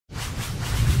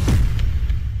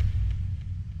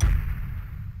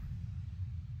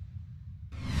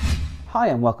Hi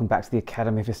and welcome back to the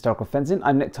Academy of Historical Fencing.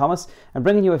 I'm Nick Thomas and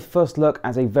bringing you a first look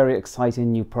at a very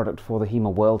exciting new product for the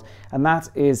HEMA world, and that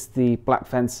is the Black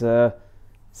Fencer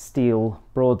steel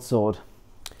broadsword.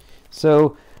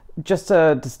 So just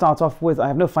to start off with, I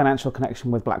have no financial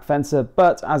connection with Black Fencer,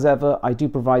 but as ever I do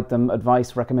provide them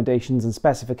advice, recommendations and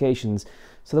specifications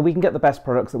so that we can get the best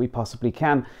products that we possibly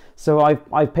can. So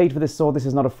I've paid for this sword. This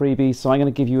is not a freebie, so I'm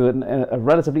going to give you a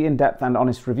relatively in-depth and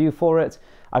honest review for it.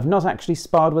 I've not actually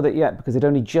sparred with it yet because it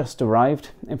only just arrived.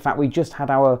 In fact, we just had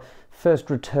our first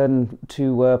return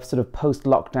to sort of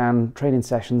post-lockdown training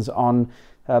sessions on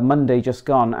Monday just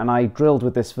gone, and I drilled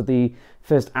with this for the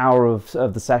first hour of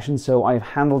the session, so I've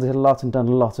handled it a lot and done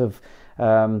a lot of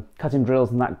cutting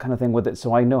drills and that kind of thing with it,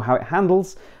 so I know how it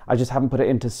handles. I just haven't put it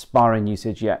into sparring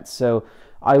usage yet, so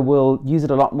I will use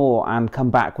it a lot more and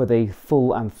come back with a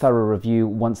full and thorough review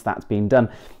once that's been done.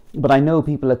 But I know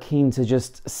people are keen to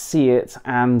just see it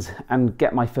and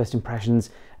get my first impressions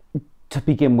to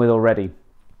begin with already.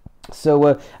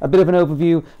 So a bit of an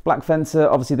overview. Black Fencer,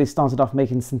 obviously they started off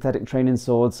making synthetic training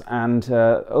swords, and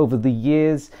over the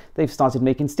years they've started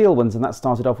making steel ones, and that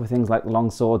started off with things like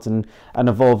long swords and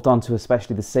evolved onto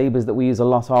especially the sabres that we use a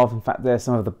lot of. In fact, they're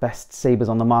some of the best sabres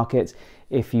on the market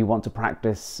if you want to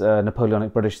practice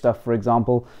Napoleonic British stuff, for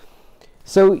example.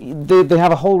 So they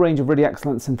have a whole range of really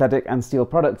excellent synthetic and steel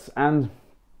products, and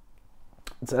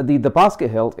the basket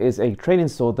hilt is a training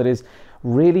sword that is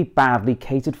really badly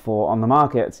catered for on the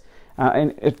market,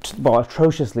 well,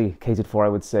 atrociously catered for, I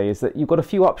would say. Is that you've got a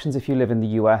few options if you live in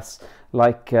the US,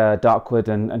 like Darkwood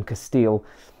and Castile,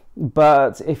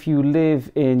 but if you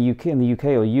live in the UK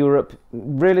or Europe,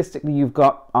 realistically you've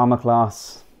got Armour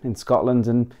Class in Scotland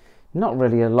and not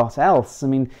really a lot else. I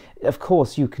mean, of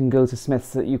course you can go to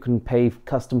smiths that you can pay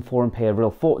custom for and pay a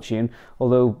real fortune,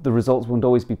 although the results won't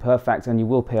always be perfect and you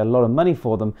will pay a lot of money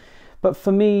for them. But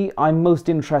for me, I'm most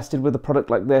interested with a product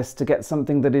like this to get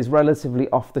something that is relatively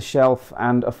off the shelf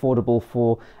and affordable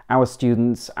for our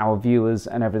students, our viewers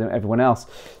and everyone else.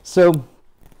 So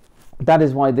that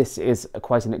is why this is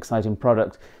quite an exciting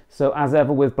product. So as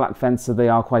ever with Black Fencer, they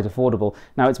are quite affordable.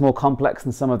 Now it's more complex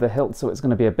than some of the hilts, so it's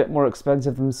going to be a bit more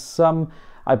expensive than some.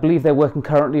 I believe they're working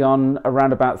currently on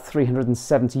around about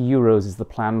 370 euros is the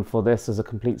plan for this as a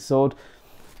complete sword,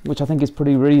 which I think is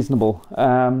pretty reasonable.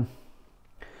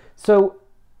 So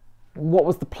what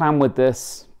was the plan with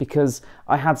this? Because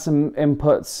I had some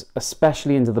inputs,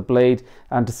 especially into the blade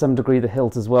and to some degree the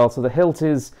hilt as well. So the hilt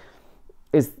is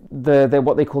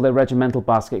what they call their regimental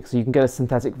basket, so you can get a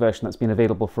synthetic version that's been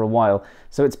available for a while.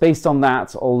 So it's based on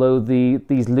that, although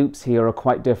these loops here are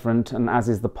quite different, and as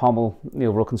is the pommel. The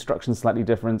overall construction is slightly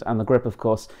different, and the grip of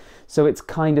course. So it's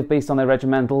kind of based on their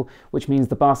regimental, which means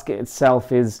the basket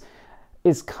itself is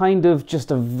kind of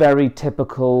just a very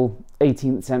typical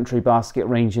 18th century basket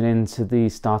ranging into the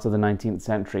start of the 19th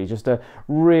century. Just a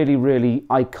really, really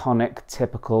iconic,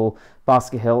 typical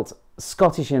basket hilt.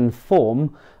 Scottish in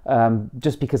form,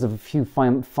 just because of a few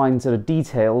fine sort of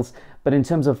details, but in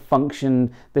terms of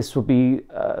function, this would be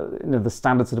the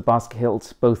standard sort of basket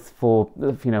hilt, both for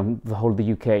the whole of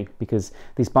the UK, because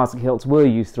these basket hilts were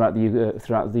used throughout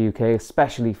the UK,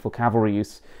 especially for cavalry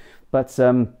use. But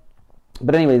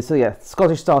anyway, so yeah,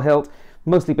 Scottish style hilt,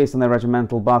 mostly based on their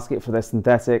regimental basket for their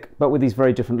synthetic, but with these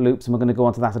very different loops, and we're going to go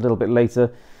on to that a little bit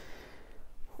later.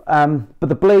 But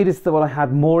the blade is what I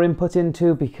had more input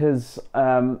into, because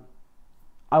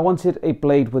I wanted a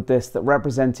blade with this that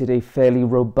represented a fairly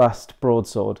robust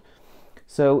broadsword.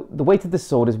 So the weight of this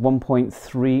sword is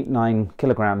 1.39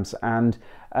 kilograms, and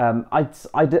I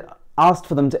asked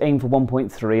for them to aim for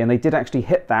 1.3, and they did actually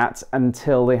hit that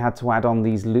until they had to add on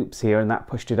these loops here, and that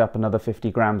pushed it up another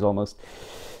 50 grams almost.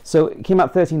 So it came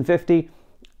out 1350.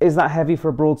 Is that heavy for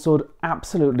a broadsword?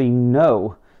 Absolutely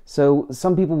no. So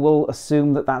some people will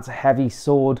assume that that's a heavy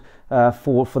sword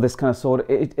for this kind of sword.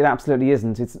 It absolutely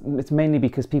isn't. It's mainly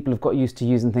because people have got used to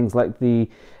using things like the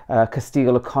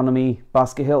Castile Economy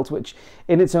basket hilt, which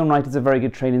in its own right is a very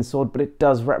good training sword, but it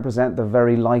does represent the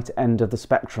very light end of the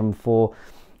spectrum for,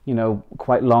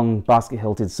 quite long basket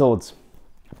hilted swords.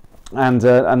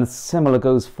 And similar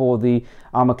goes for the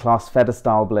Armour Class feather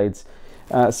style blades.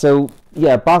 So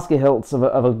yeah, basket hilts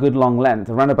of a good long length,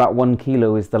 around about 1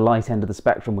 kilo is the light end of the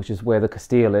spectrum, which is where the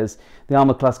Castile is. The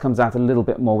Armour Class comes out a little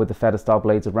bit more with the feather style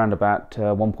blades, around about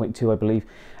 1.2, I believe.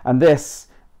 And this,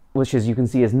 which as you can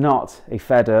see is not a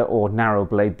feather or narrow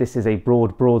blade, this is a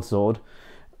broadsword,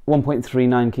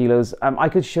 1.39 kilos. I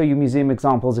could show you museum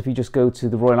examples if you just go to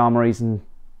the Royal Armouries and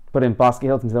put in basket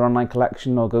hilt into their online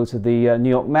collection, or go to the New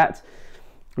York Met,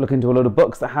 look into a load of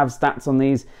books that have stats on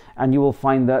these, and you will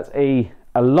find that a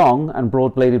a long and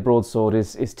broad-bladed broadsword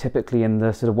is typically in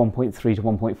the sort of 1.3 to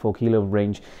 1.4 kilo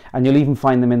range, and you'll even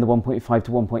find them in the 1.5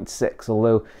 to 1.6,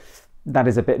 although that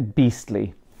is a bit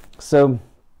beastly. So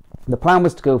the plan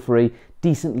was to go for a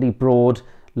decently broad,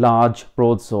 large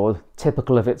broadsword,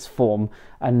 typical of its form,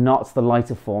 and not the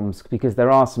lighter forms, because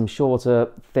there are some shorter,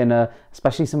 thinner,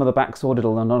 especially some of the backsworded,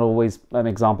 although not always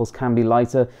examples, can be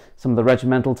lighter. Some of the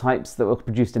regimental types that were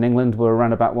produced in England were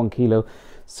around about 1 kilo.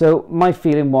 So my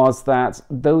feeling was that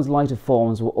those lighter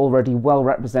forms were already well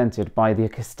represented by the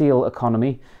Castile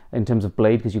economy in terms of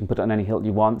blade, because you can put it on any hilt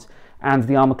you want, and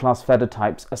the armor class feather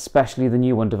types, especially the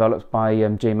new one developed by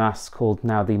J. Mass called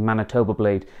now the Manitoba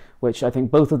blade, which I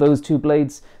think both of those two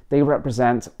blades, they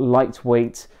represent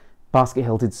lightweight basket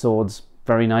hilted swords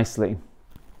very nicely.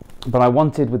 But I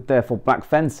wanted, with therefore Black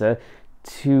Fencer,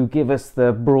 to give us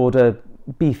the broader,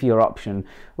 beefier option,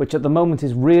 which at the moment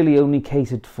is really only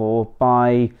catered for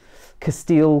by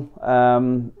Castile,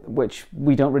 which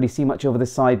we don't really see much over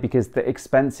this side because they're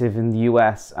expensive in the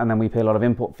US, and then we pay a lot of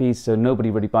import fees, so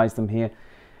nobody really buys them here,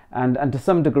 and to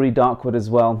some degree Darkwood as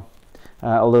well,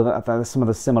 although there's some of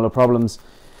the similar problems.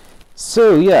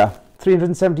 So yeah,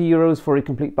 370 euros for a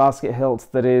complete basket hilt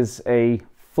that is a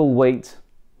full weight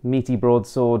meaty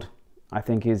broadsword, I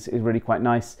think is really quite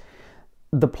nice.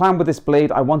 The plan with this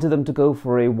blade, I wanted them to go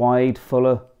for a wide,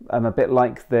 fuller, a bit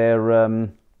like their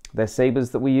sabers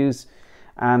that we use,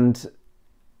 and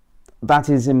that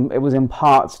is it was in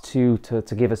part to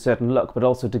give a certain look, but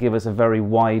also to give us a very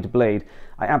wide blade.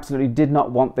 I absolutely did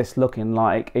not want this looking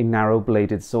like a narrow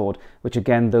bladed sword, which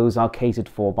again, those are catered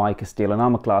for by Castile and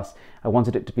armor class. I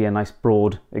wanted it to be a nice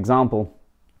broad example.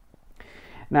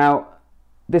 Now,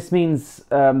 this means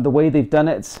the way they've done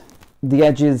it, the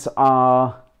edges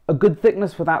are a good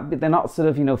thickness without, they're not sort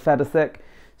of, you know, feather thick,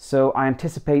 so I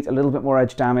anticipate a little bit more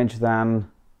edge damage than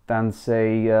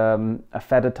say a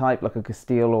feather type like a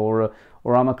Castile or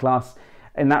armor class.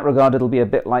 In that regard, it'll be a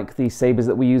bit like the sabers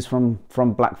that we use from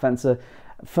Black Fencer.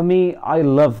 For me, I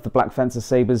love the Black Fencer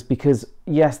sabers because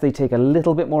yes, they take a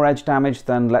little bit more edge damage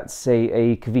than, let's say,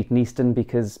 a Kveik Neaston,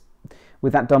 because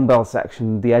with that dumbbell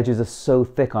section, the edges are so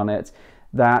thick on it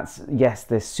that yes,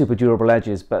 they're super durable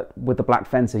edges, but with the Black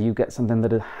Fencer you get something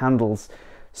that handles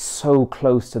so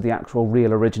close to the actual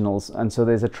real originals, and so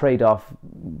there's a trade-off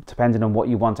depending on what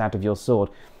you want out of your sword.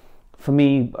 For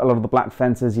me, a lot of the Black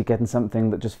Fencers, you're getting something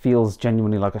that just feels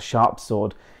genuinely like a sharp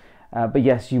sword, but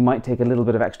yes, you might take a little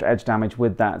bit of extra edge damage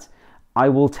with that. I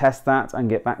will test that and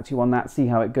get back to you on that, see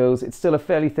how it goes. It's still a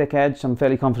fairly thick edge, I'm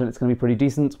fairly confident it's going to be pretty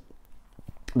decent.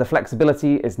 The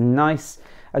flexibility is nice.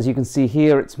 As you can see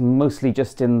here, it's mostly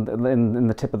just in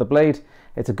the tip of the blade.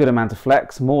 It's a good amount of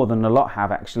flex, more than a lot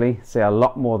have actually. Say a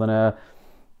lot more than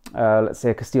let's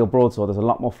say a Castile broadsword. There's a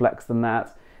lot more flex than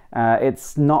that.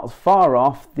 It's not far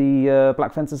off the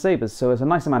Black Fencer sabers, so it's a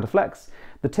nice amount of flex.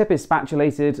 The tip is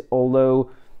spatulated,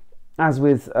 although as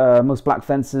with most Black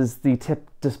Fencers, the tip,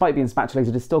 despite being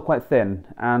spatulated, is still quite thin.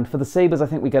 And for the sabers, I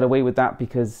think we get away with that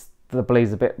because the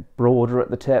blade's a bit broader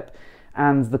at the tip,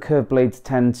 and the curved blades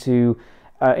tend to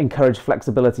encourage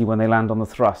flexibility when they land on the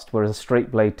thrust, whereas a straight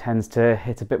blade tends to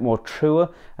hit a bit more truer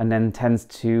and then tends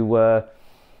to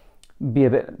be a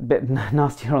bit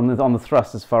nastier on the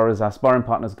thrust as far as our sparring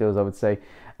partners goes, I would say.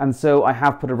 And so I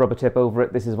have put a rubber tip over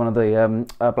it. This is one of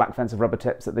the Black Fencer rubber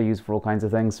tips that they use for all kinds of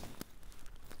things.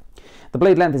 The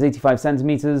blade length is 85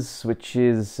 centimeters, which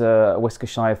is a whisker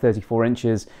shy of 34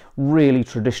 inches. Really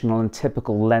traditional and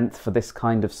typical length for this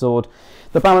kind of sword.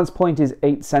 The balance point is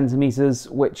 8 centimeters,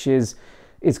 which is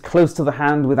close to the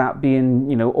hand without being,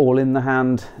 you know, all in the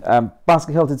hand.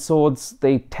 Basket hilted swords,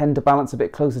 they tend to balance a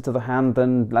bit closer to the hand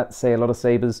than, let's say, a lot of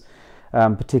sabers,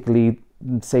 particularly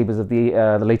sabers of the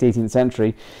late 18th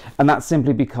century, and that's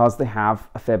simply because they have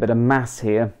a fair bit of mass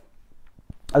here,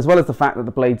 as well as the fact that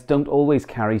the blades don't always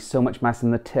carry so much mass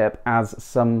in the tip as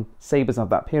some sabers of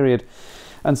that period.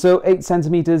 And so 8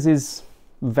 centimeters is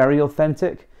very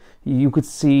authentic. You could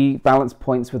see balance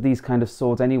points with these kind of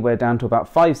swords anywhere down to about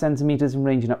 5 centimeters and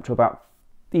ranging up to about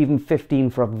even 15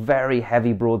 for a very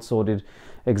heavy broadsworded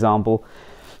example.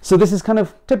 So this is kind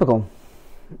of typical,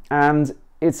 and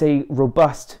it's a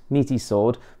robust, meaty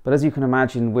sword, but as you can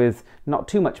imagine, with not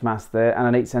too much mass there and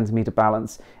an 8 centimeter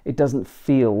balance, it doesn't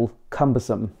feel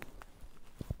cumbersome.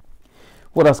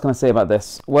 What else can I say about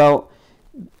this? Well,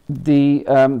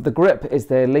 the grip is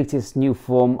their latest new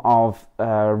form of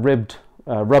ribbed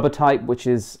rubber type, which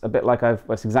is a bit like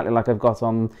it's exactly like I've got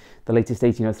on the latest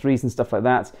 1803s and stuff like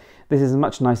that. This is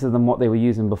much nicer than what they were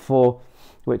using before,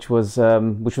 which was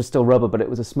still rubber, but it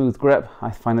was a smooth grip.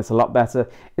 I find this a lot better.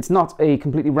 It's not a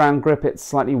completely round grip, it's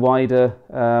slightly wider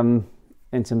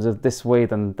in terms of this way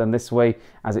than this way,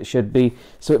 as it should be.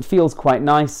 So it feels quite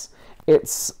nice.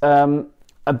 It's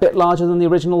a bit larger than the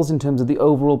originals in terms of the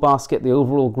overall basket, the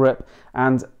overall grip,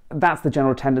 and that's the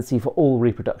general tendency for all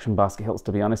reproduction basket hilts,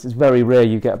 to be honest. It's very rare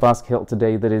you get a basket hilt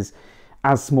today that is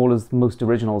as small as most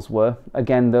originals were.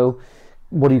 Again though,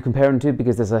 what are you comparing to?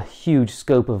 Because there's a huge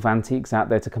scope of antiques out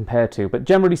there to compare to. But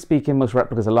generally speaking, most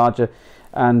replicas are larger,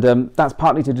 and that's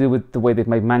partly to do with the way they've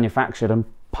made manufactured, and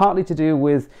partly to do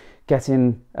with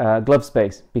getting glove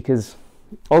space, because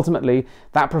ultimately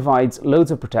that provides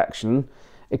loads of protection,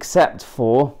 except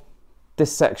for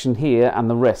this section here and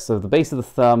the wrist, so the base of the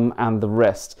thumb and the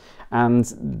wrist.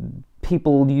 And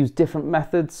people use different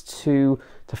methods to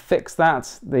fix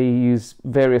that. They use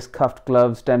various cuffed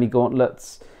gloves,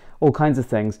 demi-gauntlets, all kinds of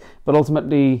things, but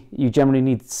ultimately you generally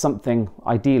need something.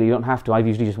 Ideally, you don't have to. I've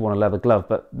usually just worn a leather glove,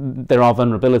 but there are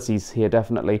vulnerabilities here,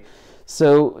 definitely.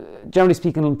 So generally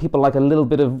speaking, people like a little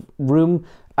bit of room,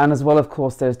 and as well, of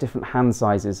course, there's different hand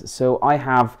sizes. So I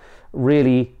have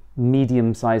really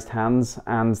medium-sized hands,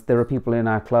 and there are people in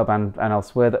our club and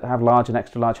elsewhere that have large and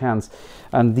extra large hands,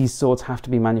 and these swords have to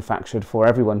be manufactured for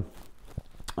everyone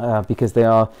because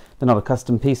they're not a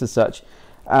custom piece as such.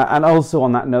 And also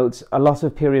on that note, a lot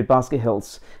of period basket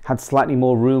hilts had slightly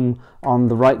more room on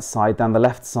the right side than the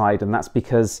left side, and that's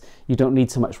because you don't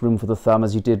need so much room for the thumb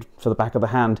as you did for the back of the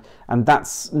hand, and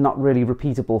that's not really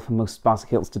repeatable for most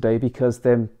basket hilts today, because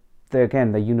they're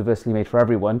universally made for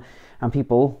everyone, and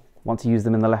people want to use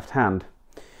them in the left hand.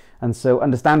 And so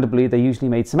understandably they're usually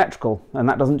made symmetrical, and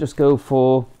that doesn't just go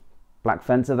for Black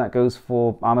Fencer, that goes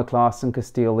for Armor Class and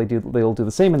Castile. They all do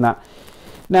the same in that.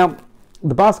 Now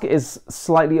the basket is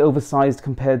slightly oversized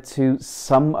compared to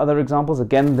some other examples.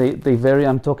 Again, they vary.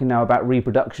 I'm talking now about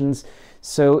reproductions.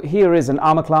 So here is an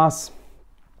Armor Class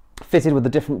fitted with a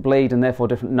different blade and therefore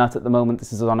different nut at the moment.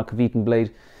 This is on a Cavitan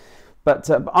blade. But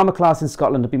Armor Class in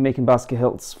Scotland have been making basket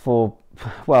hilts for,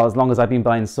 well, as long as I've been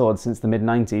buying swords, since the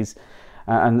mid-90s,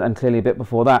 and clearly a bit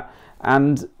before that.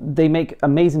 And they make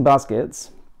amazing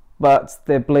baskets, but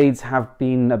their blades have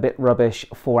been a bit rubbish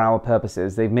for our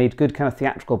purposes. They've made good kind of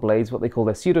theatrical blades, what they call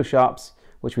their pseudo-sharps,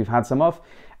 which we've had some of,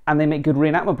 and they make good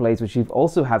reenactment blades, which we've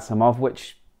also had some of,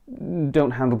 which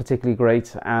don't handle particularly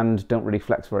great and don't really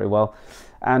flex very well.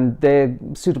 And they're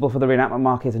suitable for the reenactment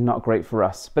market and not great for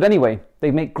us. But anyway, they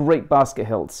make great basket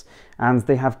hilts, and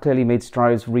they have clearly made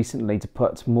strides recently to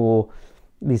put more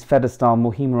these feather-style,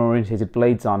 more HEMA-orientated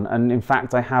blades on. And in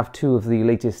fact, I have two of the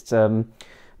latest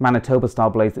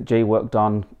Manitoba-style blades that Jay worked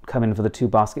on come in for the two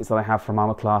baskets that I have from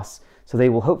Armor Class. So they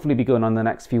will hopefully be going on in the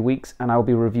next few weeks, and I'll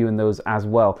be reviewing those as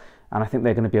well. And I think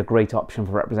they're going to be a great option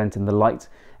for representing the light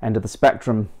end of the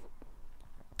spectrum.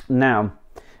 Now,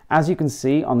 as you can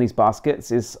see on these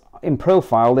baskets, is in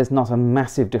profile there's not a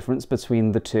massive difference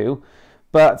between the two,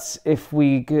 but if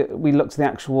we look to the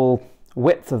actual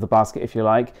width of the basket, if you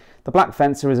like, the Black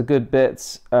Fencer is a good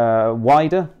bit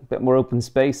wider, a bit more open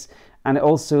space, and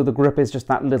also the grip is just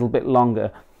that little bit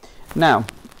longer. Now,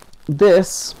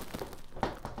 this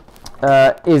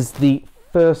is the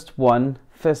first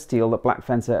steel that Black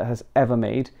Fencer has ever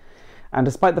made, and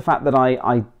despite the fact that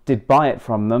I did buy it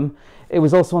from them, it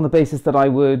was also on the basis that I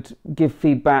would give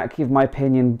feedback, give my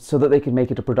opinion, so that they could make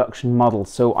it a production model.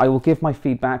 So I will give my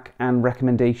feedback and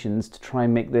recommendations to try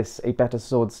and make this a better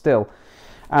sword still.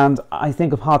 And I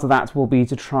think a part of that will be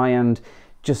to try and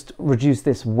just reduce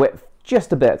this width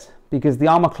just a bit, because the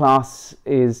Armor Class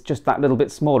is just that little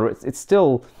bit smaller. It's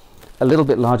still a little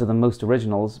bit larger than most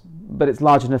originals, but it's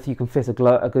large enough you can fit a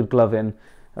good glove in,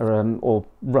 or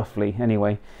roughly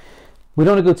anyway. We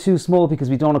don't want to go too small because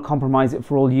we don't want to compromise it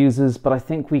for all users, but I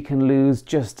think we can lose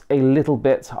just a little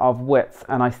bit of width,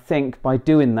 and I think by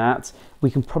doing that we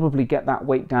can probably get that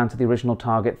weight down to the original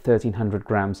target, 1300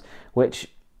 grams, which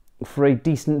for a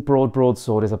decent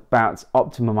broadsword is about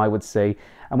optimum, I would say.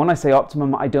 And when I say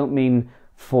optimum, I don't mean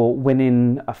for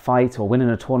winning a fight or winning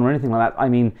a tournament or anything like that. I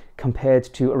mean compared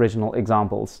to original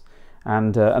examples,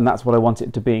 and that's what I want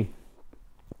it to be.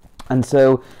 And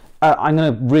so I'm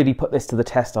going to really put this to the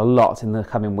test a lot in the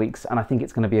coming weeks, and I think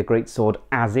it's going to be a great sword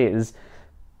as is,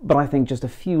 but I think just a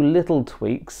few little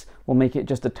tweaks will make it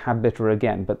just a tad better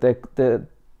again, but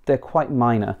they're quite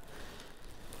minor.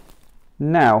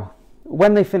 Now,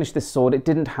 when they finished this sword, it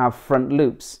didn't have front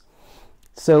loops.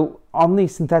 So on the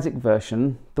synthetic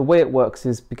version, the way it works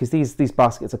is, because these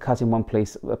baskets are cut in one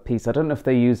piece. I don't know if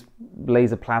they use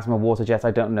laser plasma, water jet,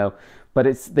 I don't know, but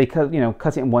they cut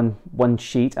it in one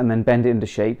sheet and then bend it into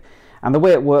shape. And the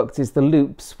way it worked is the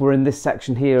loops were in this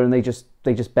section here, and they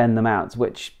just bend them out,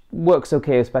 which works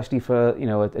okay, especially for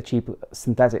a cheap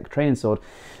synthetic training sword.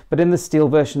 But in the steel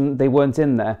version, they weren't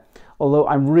in there. Although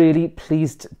I'm really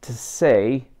pleased to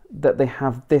say that they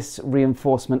have this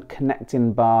reinforcement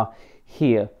connecting bar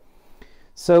here.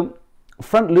 So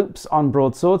front loops on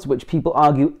broadswords, which people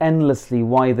argue endlessly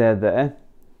why they're there.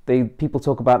 People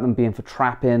talk about them being for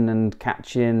trapping and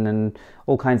catching and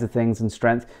all kinds of things and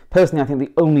strength. Personally, I think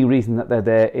the only reason that they're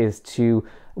there is to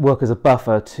work as a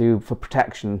buffer for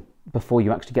protection before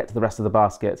you actually get to the rest of the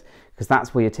basket, because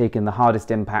that's where you're taking the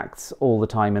hardest impacts all the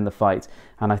time in the fight.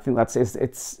 And I think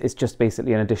it's just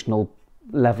basically an additional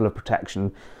level of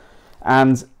protection.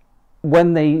 And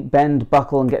when they bend,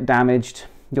 buckle and get damaged,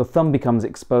 your thumb becomes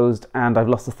exposed, and I've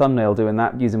lost a thumbnail doing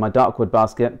that using my darkwood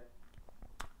basket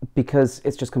because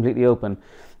it's just completely open.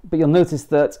 But you'll notice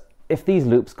that if these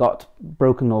loops got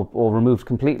broken or removed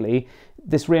completely,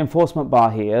 this reinforcement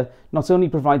bar here not only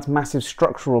provides massive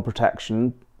structural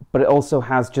protection, but it also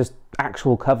has just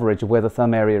actual coverage of where the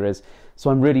thumb area is. So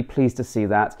I'm really pleased to see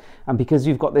that. And because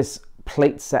you've got this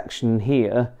plate section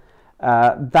here,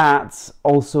 that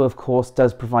also of course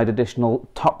does provide additional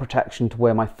top protection to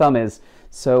where my thumb is.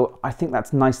 So I think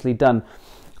that's nicely done.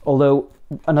 Although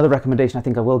another recommendation I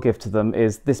think I will give to them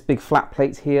is this big flat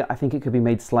plate here. I think it could be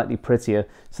made slightly prettier.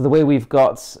 So the way we've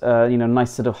got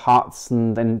nice sort of hearts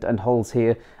and holes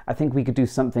here, I think we could do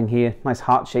something here, nice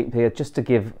heart shape here, just to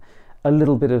give a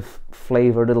little bit of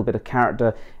flavor, a little bit of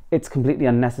character. It's completely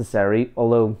unnecessary,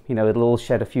 although it'll all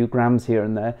shed a few grams here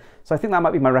and there. So I think that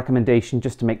might be my recommendation,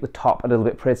 just to make the top a little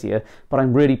bit prettier. But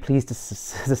I'm really pleased to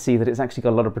see that it's actually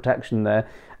got a lot of protection there,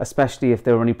 especially if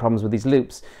there were any problems with these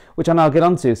loops, which I now get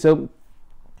onto. So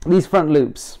these front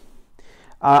loops,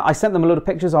 I sent them a load of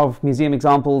pictures of museum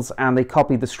examples, and they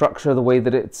copied the structure, the way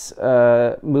that it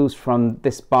moves from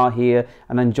this bar here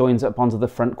and then joins up onto the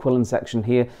front quillen section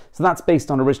here. So that's based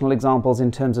on original examples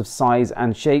in terms of size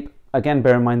and shape. Again,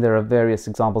 bear in mind there are various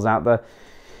examples out there.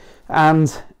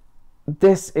 And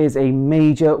this is a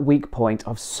major weak point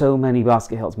of so many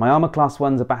basket hilts. My armor class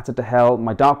ones are battered to hell.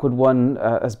 My darkwood one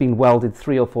has been welded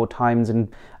 3 or 4 times and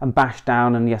bashed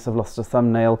down, and yes, I've lost a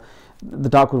thumbnail. The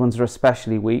darkwood ones are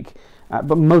especially weak.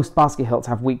 But most basket hilts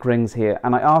have weak rings here,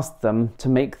 and I asked them to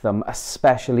make them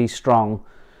especially strong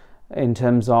in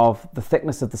terms of the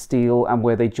thickness of the steel and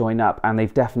where they join up, and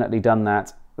they've definitely done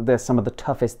that. They're some of the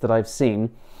toughest that I've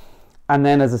seen. And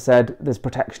then, as I said, there's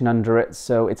protection under it,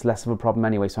 so it's less of a problem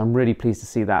anyway. So I'm really pleased to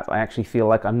see that. I actually feel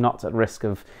like I'm not at risk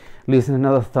of losing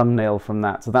another thumbnail from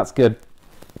that, so that's good.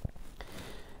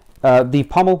 The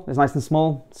pommel is nice and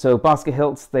small. So basket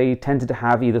hilts, they tended to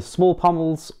have either small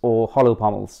pommels or hollow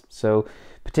pommels. So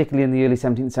particularly in the early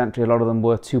 17th century, a lot of them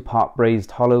were 2-part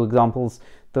brazed hollow examples.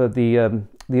 The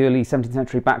early 17th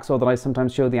century backsword that I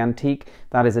sometimes show, the antique,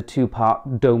 that is a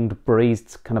 2-part domed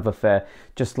brazed kind of affair,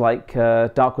 just like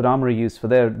Darkwood Armory used for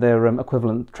their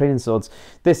equivalent training swords.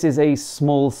 This is a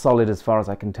small solid as far as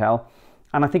I can tell,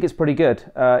 and I think it's pretty good.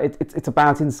 It's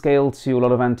about in scale to a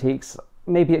lot of antiques.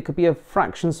 Maybe it could be a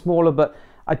fraction smaller, but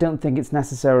I don't think it's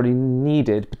necessarily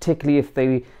needed, particularly if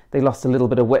they lost a little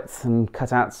bit of width and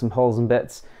cut out some holes and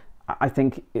bits. I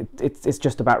think it's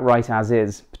just about right as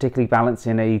is, particularly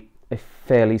balancing a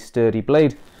fairly sturdy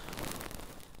blade.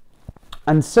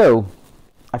 And so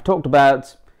I've talked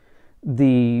about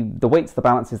the weights, the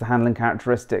balances, the handling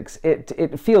characteristics.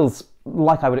 It feels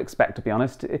like I would expect, to be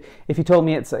honest. If you told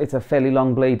me it's a fairly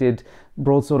long bladed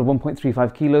broadsword of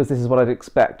 1.35 kilos, this is what I'd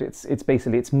expect. It's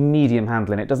basically medium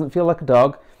handling. It doesn't feel like a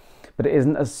dog, but it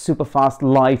isn't as super fast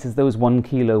light as those 1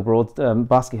 kilo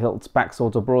basket hilts,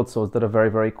 backswords or broadswords that are very,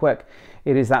 very quick.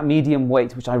 It is that medium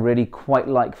weight which I really quite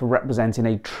like for representing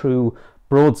a true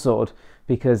broadsword,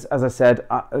 because as I said,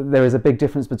 there is a big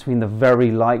difference between the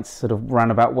very light, sort of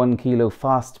round about 1 kilo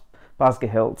fast basket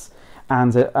hilts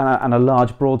and a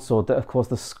large broadsword that of course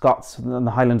the Scots and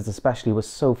the Highlanders especially were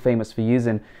so famous for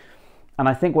using. And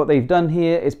I think what they've done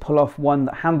here is pull off one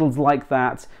that handles like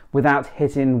that without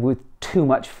hitting with too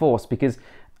much force, because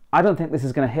I don't think this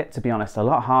is going to hit, to be honest, a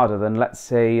lot harder than, let's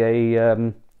say,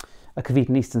 a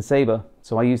Cavetan Eastern Sabre.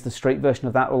 So I use the straight version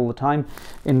of that all the time.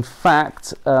 In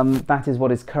fact, that is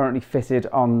what is currently fitted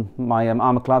on my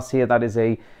armor class here. That is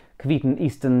a Cavetan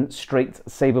Eastern straight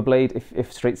sabre blade,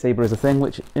 if straight sabre is a thing,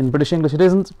 which in British English it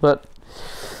isn't, but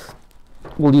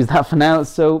we'll use that for now.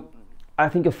 So I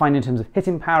think you'll find in terms of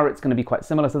hitting power, it's going to be quite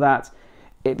similar to that.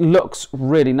 It looks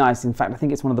really nice. In fact, I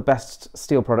think it's one of the best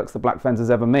steel products that Black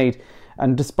Fencer's ever made.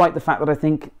 And despite the fact that I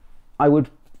think I would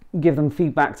give them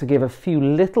feedback to give a few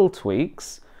little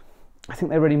tweaks, I think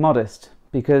they're really modest,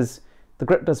 because the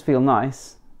grip does feel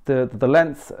nice. The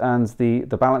length and the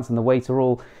balance and the weight are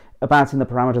all about in the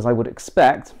parameters I would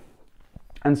expect.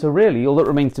 And so really, all that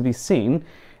remains to be seen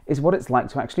is what it's like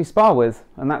to actually spar with.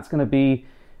 And that's going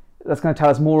to tell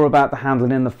us more about the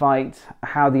handling in the fight,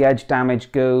 how the edge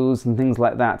damage goes and things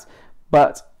like that.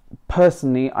 But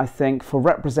personally, I think for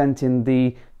representing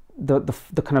the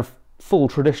kind of full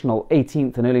traditional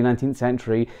 18th and early 19th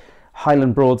century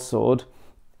Highland broadsword,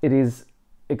 it is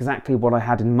exactly what I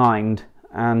had in mind,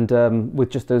 and with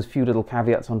just those few little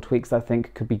caveats on tweaks I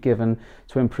think could be given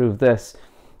to improve this.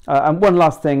 And one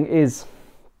last thing is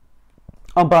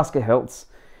on basket hilts,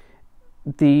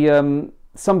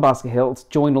 some basket hilts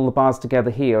join all the bars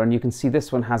together here, and you can see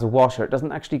this one has a washer. It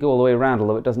doesn't actually go all the way around,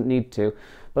 although it doesn't need to,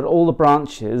 but all the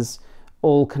branches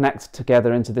all connect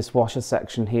together into this washer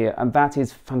section here, and that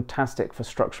is fantastic for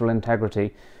structural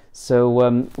integrity.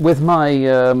 So with my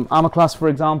armor class, for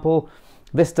example,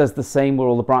 this does the same, where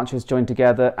all the branches join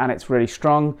together and it's really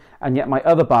strong. And yet my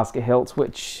other basket hilt,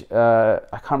 which I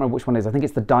can't remember which one it is, I think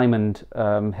it's the diamond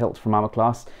hilt from armor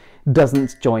class,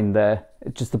 doesn't join there.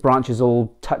 It's just the branches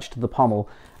all touch to the pommel,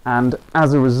 and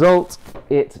as a result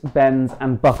it bends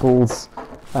and buckles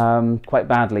quite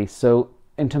badly. So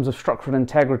in terms of structural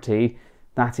integrity,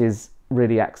 that is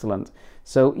really excellent.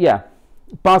 So yeah,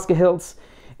 basket hilts,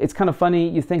 it's kind of funny,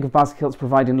 you think of basket hilts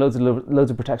providing loads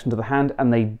of protection to the hand,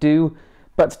 and they do,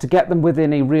 but to get them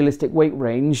within a realistic weight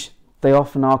range, they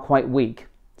often are quite weak.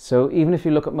 So even if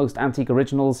you look at most antique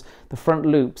originals, the front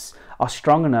loops are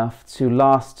strong enough to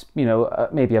last, you know,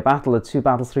 maybe a battle or 2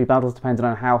 battles, 3 battles, depending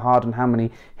on how hard and how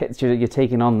many hits you're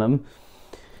taking on them.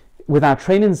 With our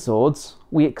training swords,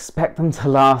 we expect them to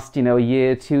last, you know, a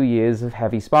year, 2 years of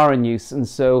heavy sparring use. And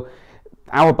so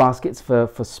our baskets for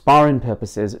sparring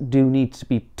purposes do need to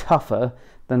be tougher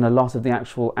than a lot of the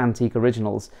actual antique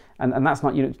originals, and that's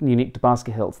not unique to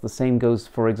basket hilts. The same goes,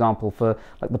 for example, for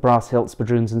like the brass hilts,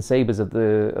 spadroons and sabres of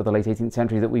the late 18th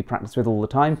century that we practice with all the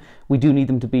time. We do need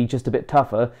them to be just a bit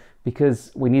tougher,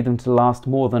 because we need them to last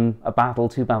more than a battle,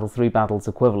 2 battles, 3 battles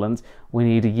equivalent. We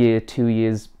need a year, 2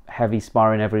 years heavy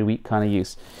sparring every week kind of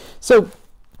use. So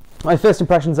my first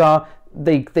impressions are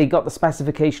they got the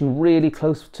specification really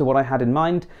close to what I had in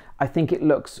mind. I think it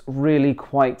looks really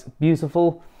quite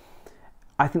beautiful.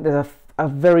 I think there's a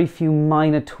very few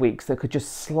minor tweaks that could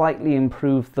just slightly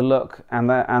improve the look and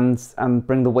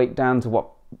bring the weight down to what,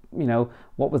 you know,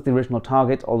 what was the original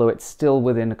target, although it's still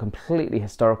within a completely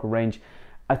historical range.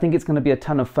 I think it's going to be a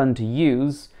ton of fun to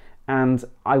use, and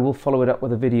I will follow it up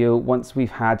with a video once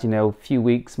we've had, you know, a few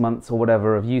weeks, months or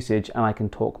whatever of usage, and I can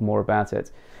talk more about it.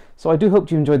 So I do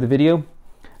hope you enjoyed the video.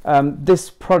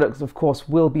 This product, of course,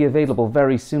 will be available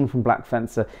very soon from Black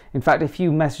Fencer. In fact, if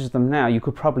you message them now, you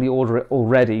could probably order it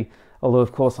already, although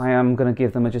of course I am going to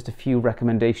give them just a few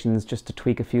recommendations just to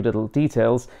tweak a few little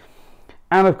details.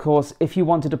 And of course, if you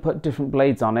wanted to put different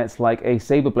blades on it, like a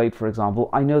saber blade for example,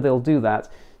 I know they'll do that.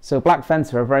 So Black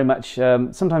Fencer are very much,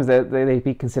 sometimes they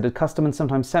be considered custom and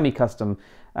sometimes semi-custom,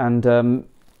 and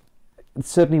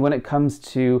certainly when it comes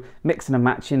to mixing and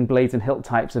matching blades and hilt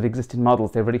types of existing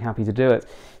models, they're really happy to do it.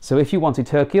 So if you want a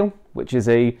Turkil, which is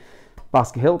a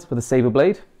basket hilt with a saber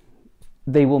blade,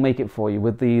 they will make it for you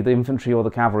with the infantry or the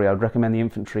cavalry. I'd recommend the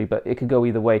infantry, but it could go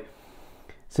either way.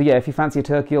 So yeah, if you fancy a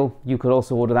Turkil, you could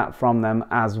also order that from them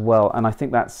as well, and I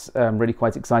think that's really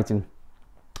quite exciting.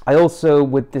 I also,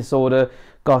 with this order,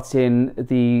 got in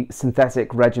the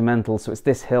synthetic regimental, so it's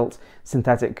this hilt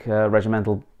synthetic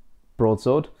regimental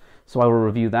broadsword. So I will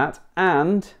review that,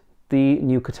 and the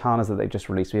new katanas that they've just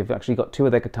released. We've actually got 2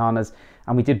 of their katanas,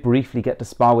 and we did briefly get to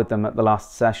spar with them at the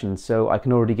last session, so I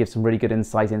can already give some really good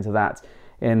insight into that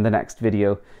in the next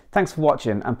video. Thanks for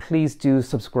watching, and please do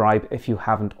subscribe if you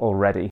haven't already.